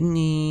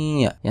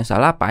gini ya? Yang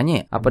salah apanya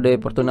ya? Apa Dewi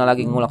Fortuna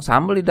lagi ngulek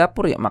sambal di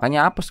dapur ya?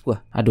 Makanya apes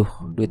gua. Aduh,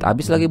 duit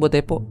habis lagi buat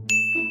Tepo.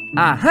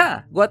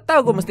 Aha, gua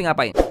tahu gua mesti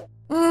ngapain.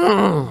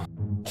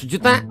 1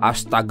 juta.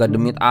 Astaga,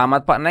 demit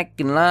amat Pak,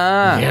 naikin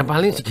lah. Ya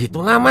paling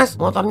segitulah mas.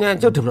 Motornya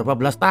aja udah berapa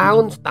belas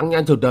tahun.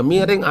 Stangnya aja udah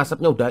miring.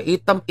 Asapnya udah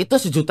hitam. Itu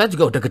 1 juta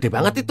juga udah gede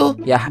banget itu.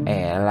 Yah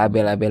elah,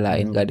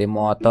 bela-belain gak ada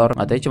motor.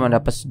 Katanya cuma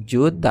dapat 1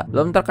 juta.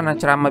 Belum terkena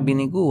ceramah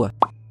bini gua.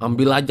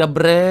 Ambil aja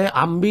bre,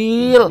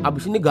 ambil.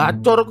 Abis ini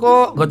gacor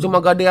kok. Gak cuma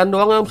gadean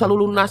doang yang bisa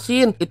lu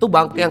lunasin. Itu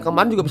bangke yang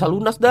kemarin juga bisa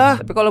lunas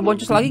dah. Tapi kalau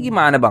boncos lagi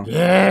gimana bang?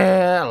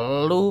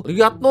 Lu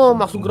lihat no,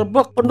 maksud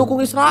gerbek pendukung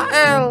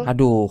Israel.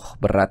 Aduh,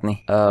 berat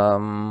nih.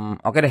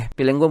 Oke deh,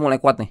 feeling gue mulai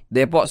kuat nih.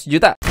 Depo 1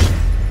 juta.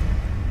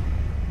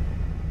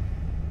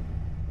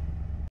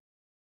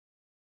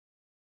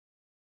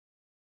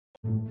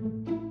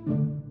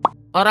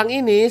 Orang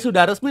ini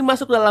sudah resmi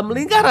masuk dalam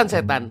lingkaran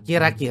setan.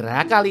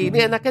 Kira-kira kali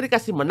ini enaknya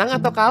dikasih menang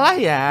atau kalah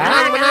ya?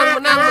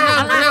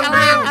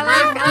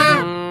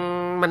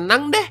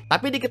 Menang deh,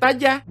 tapi dikit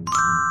aja.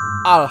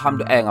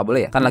 Alhamdulillah, nggak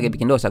boleh ya? Kan lagi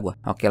bikin dosa gue.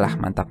 Oke lah,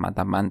 mantap.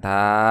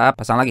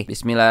 Pasang lagi.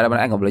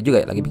 Bismillahirrahmanirrahim. Nggak boleh juga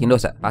ya, lagi bikin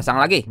dosa. Pasang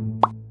lagi.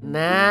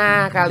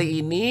 Nah,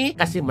 kali ini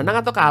kasih menang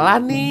atau kalah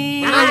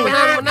nih?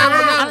 Menang.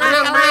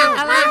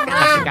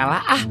 Kasih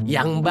kalah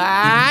yang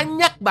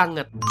banyak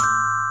banget.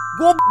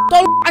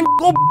 Gobtol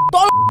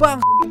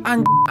bang,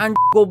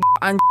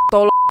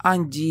 gobtol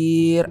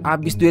anjir,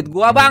 abis duit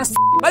gua bang,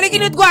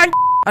 balikin duit gua.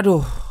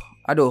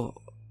 Aduh,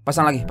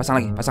 pasang lagi.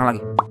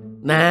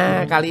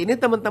 Nah, kali ini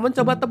teman-teman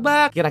coba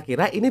tebak,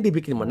 kira-kira ini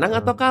dibikin menang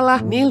atau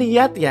kalah? Nih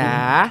lihat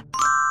ya.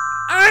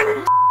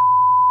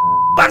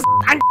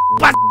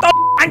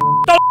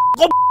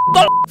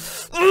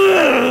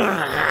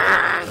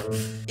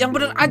 Yang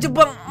bener aja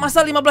bang,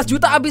 masa 15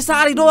 juta habis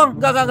sehari doang.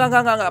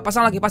 Enggak.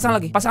 Pasang lagi.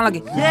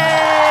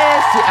 Yes,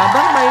 si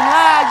abang main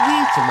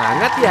lagi.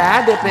 Semangat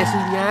ya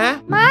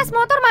depresinya. Mas,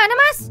 motor mana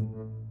mas?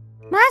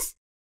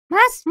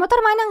 Mas,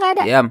 motor mana? Nggak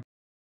ada. Diam.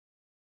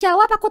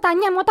 Jawab, aku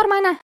tanya, motor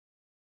mana?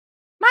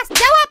 Mas,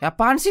 jawab. Ya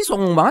apaan sih,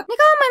 songong banget. Ini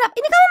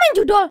kamu main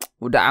judol.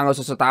 Udah nggak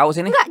usah tahu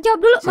sini. Enggak, jawab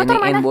dulu, motor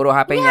mana? Siniin buru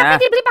Ini HP-nya.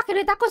 HP dibeli pakai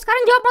duit aku.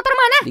 Sekarang jawab, motor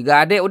mana?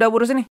 Digade, udah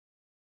buru sini.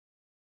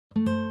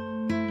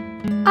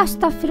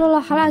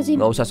 Astagfirullahalazim.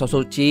 Gak usah so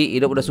suci,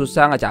 hidup udah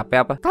susah, nggak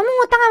capek apa? Kamu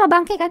ngutang sama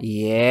bangke kan?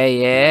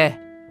 Iya.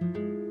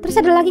 Terus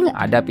ada lagi nggak?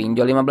 Ada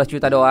pinjol 15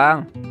 juta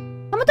doang.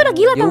 Kamu tuh udah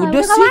gila Ya tau udah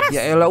nggak sih, waras.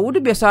 ya elah udah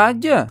biasa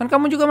aja. Kan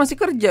kamu juga masih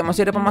kerja,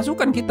 masih ada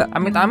pemasukan kita.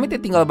 Amit-amit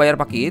ya tinggal bayar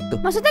pakai itu.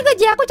 Maksudnya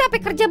gaji aku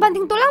capek kerja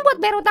banting tulang buat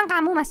bayar utang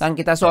kamu, mas. Kan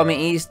kita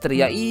suami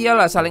istri, ya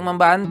iyalah saling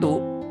membantu.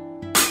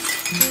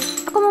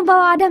 Aku mau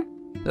bawa Adam.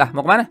 Lah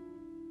mau kemana?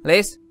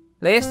 Lis,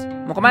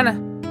 mau kemana?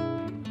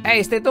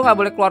 Istri tuh nggak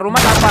boleh keluar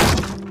rumah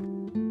apa?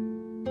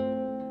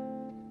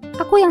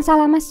 Aku yang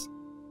salah, mas.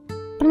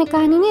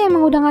 Pernikahan ini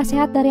emang udah gak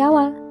sehat dari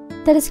awal.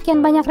 Dari sekian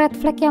banyak red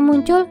flag yang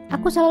muncul,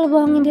 aku selalu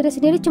bohongin diri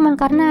sendiri cuma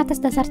karena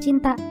atas dasar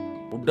cinta.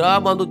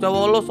 Udah bantu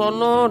cowok lo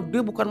sono.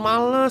 Dia bukan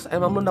males,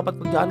 emang belum dapat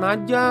kerjaan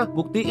aja.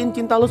 Buktiin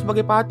cinta lu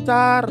sebagai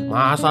pacar.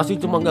 Masa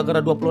sih cuma gara-gara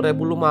 20.000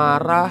 lu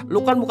marah?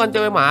 Lu kan bukan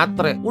cewek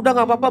matre. Udah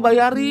gak apa-apa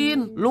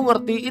bayarin. Lu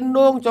ngertiin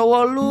dong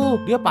cowok lu.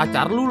 Dia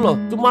pacar lu loh.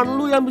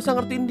 Cuman lu yang bisa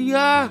ngertiin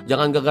dia.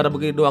 Jangan gara-gara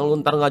begini doang lu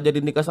ntar gak jadi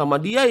nikah sama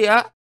dia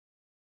ya.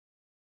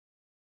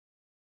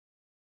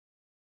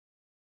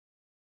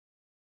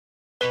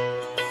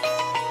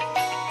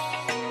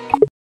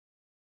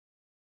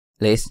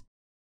 Lis,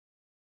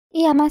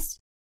 Iya, mas.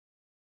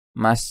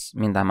 Mas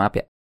minta maaf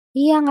ya.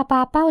 Iya, gak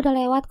apa-apa, udah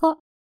lewat kok.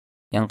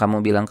 Yang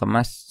kamu bilang ke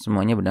Mas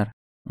semuanya benar,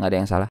 nggak ada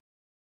yang salah.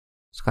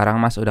 Sekarang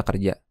Mas udah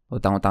kerja,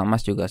 utang-utang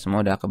Mas juga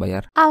semua udah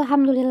kebayar.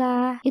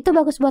 Alhamdulillah, itu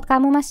bagus buat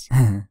kamu, mas.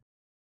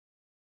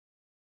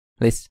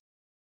 Lis,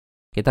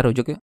 kita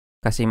rujuk yuk.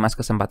 Kasih Mas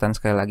kesempatan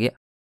sekali lagi ya.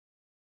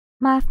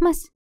 Maaf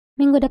Mas,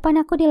 minggu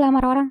depan aku dilamar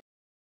orang.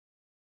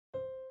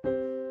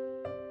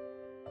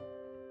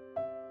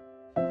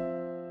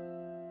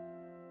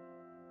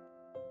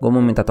 Gue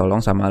mau minta tolong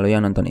sama lo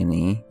yang nonton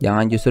ini,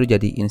 jangan justru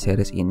jadiin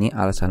series ini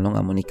alasan lo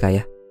gak mau nikah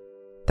ya.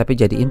 Tapi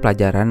jadiin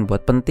pelajaran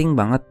buat penting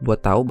banget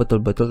buat tahu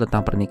betul-betul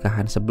tentang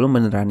pernikahan sebelum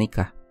beneran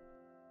nikah.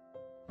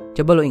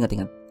 Coba lo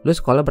ingat-ingat, lo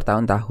sekolah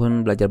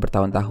bertahun-tahun, belajar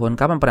bertahun-tahun,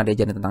 kapan pernah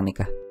diajarin tentang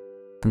nikah?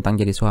 Tentang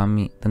jadi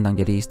suami, tentang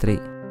jadi istri.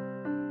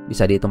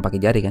 Bisa dihitung pakai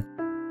jari kan?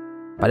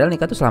 Padahal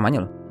nikah tuh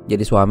selamanya loh.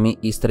 Jadi suami,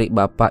 istri,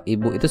 bapak,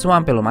 ibu, itu semua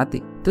sampai lo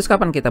mati. Terus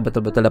kapan kita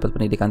betul-betul dapat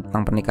pendidikan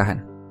tentang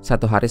pernikahan?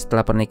 1 hari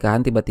setelah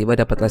pernikahan tiba-tiba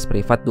dapat les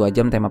privat 2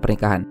 jam tema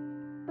pernikahan.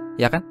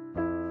 Ya kan?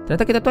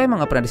 Ternyata kita tuh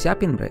emang gak pernah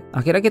disiapin, bre.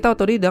 Akhirnya kita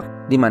otodidak.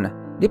 Di mana?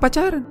 Di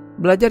pacaran.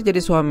 Belajar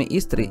jadi suami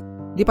istri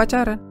di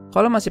pacaran.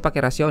 Kalau masih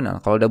pakai rasional,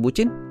 kalau udah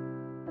bucin.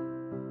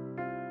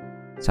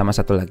 Sama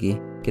satu lagi,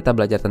 kita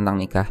belajar tentang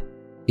nikah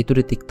itu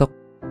di TikTok.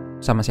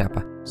 Sama siapa?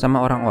 Sama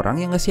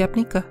orang-orang yang gak siap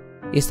nikah.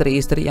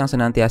 Istri-istri yang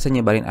senantiasa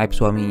nyebarin aib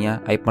suaminya,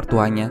 aib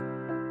mertuanya.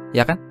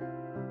 Ya kan?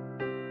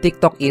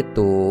 TikTok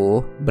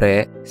itu,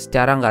 bre,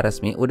 secara nggak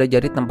resmi udah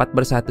jadi tempat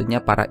bersatunya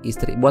para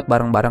istri buat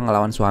bareng-bareng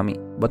ngelawan suami.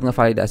 Buat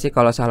ngevalidasi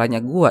kalau salahnya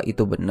gua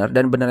itu bener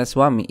dan benernya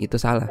suami itu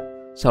salah.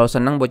 Selalu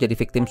seneng buat jadi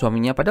victim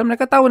suaminya, padahal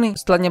mereka tahu nih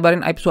setelah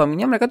nyebarin aib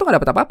suaminya mereka tuh nggak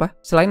dapet apa-apa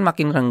selain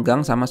makin renggang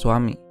sama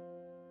suami.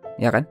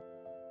 Ya kan?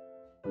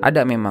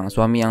 Ada memang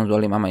suami yang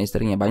zalim sama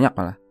istrinya, banyak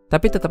malah.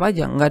 Tapi tetap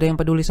aja nggak ada yang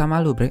peduli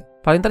sama lu, bre.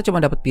 Paling ntar cuma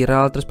dapet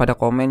viral terus pada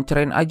komen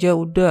cerain aja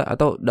udah,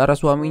 atau darah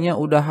suaminya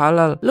udah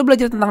halal. Lu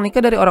belajar tentang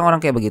nikah dari orang-orang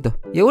kayak begitu.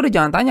 Ya udah,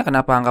 jangan tanya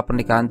kenapa angka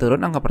pernikahan turun,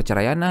 angka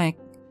perceraian naik.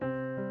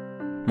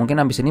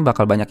 Mungkin abis ini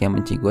bakal banyak yang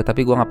benci gue,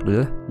 tapi gue nggak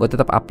peduli lah. Gue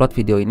tetap upload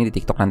video ini di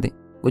TikTok nanti.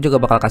 Gue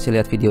juga bakal kasih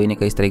lihat video ini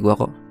ke istri gue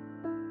kok.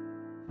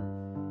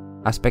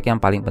 Aspek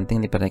yang paling penting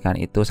di pernikahan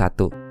itu 1,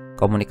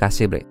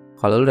 komunikasi, bre.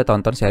 Kalau lu udah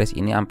tonton series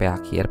ini sampai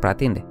akhir,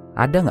 perhatiin deh.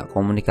 Ada nggak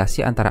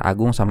komunikasi antara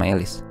Agung sama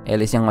Elis?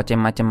 Elis yang ngoceh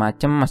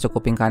macem-macem masuk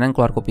kuping kanan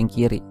keluar kuping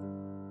kiri.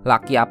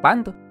 Laki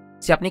apaan tuh?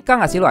 Siap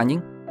nikah nggak sih lu anjing?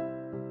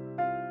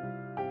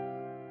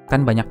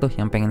 Kan banyak tuh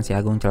yang pengen si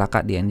Agung celaka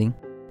di ending.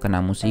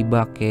 Kena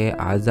musibah ke,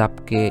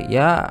 azab ke,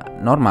 ya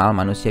normal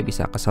manusia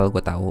bisa kesel,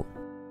 gue tahu.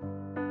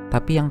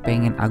 Tapi yang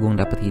pengen Agung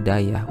dapet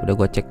hidayah, udah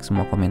gue cek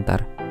semua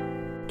komentar,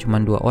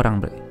 cuman 2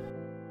 orang, bre,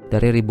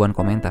 dari ribuan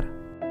komentar.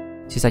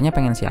 Sisanya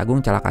pengen si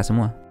Agung celaka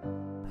semua.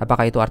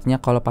 Apakah itu artinya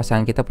kalau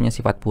pasangan kita punya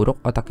sifat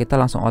buruk, otak kita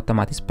langsung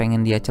otomatis pengen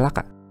dia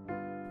celaka?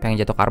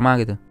 Pengen jatuh karma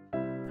gitu?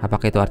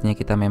 Apakah itu artinya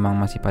kita memang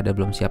masih pada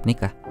belum siap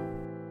nikah?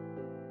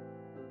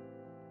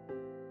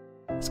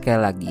 Sekali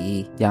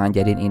lagi, jangan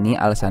jadiin ini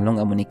alasan lu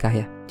gak mau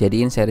nikah ya.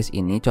 Jadiin series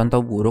ini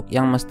contoh buruk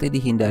yang mesti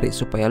dihindari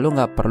supaya lu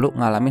gak perlu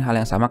ngalamin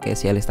hal yang sama kayak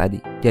si Elis tadi.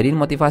 Jadiin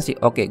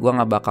motivasi, oke, gue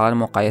gak bakalan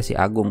mau kayak si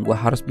Agung. Gue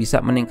harus bisa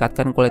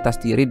meningkatkan kualitas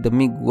diri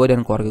demi gue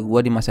dan keluarga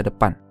gue di masa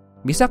depan.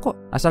 Bisa kok,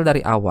 asal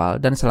dari awal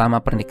dan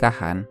selama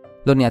pernikahan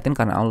lo niatin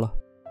karena Allah.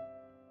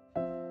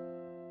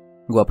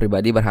 Gua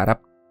pribadi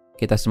berharap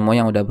kita semua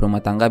yang udah berumah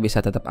tangga bisa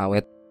tetap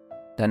awet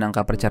dan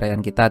angka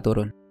perceraian kita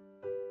turun.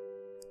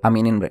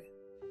 Aminin, bre.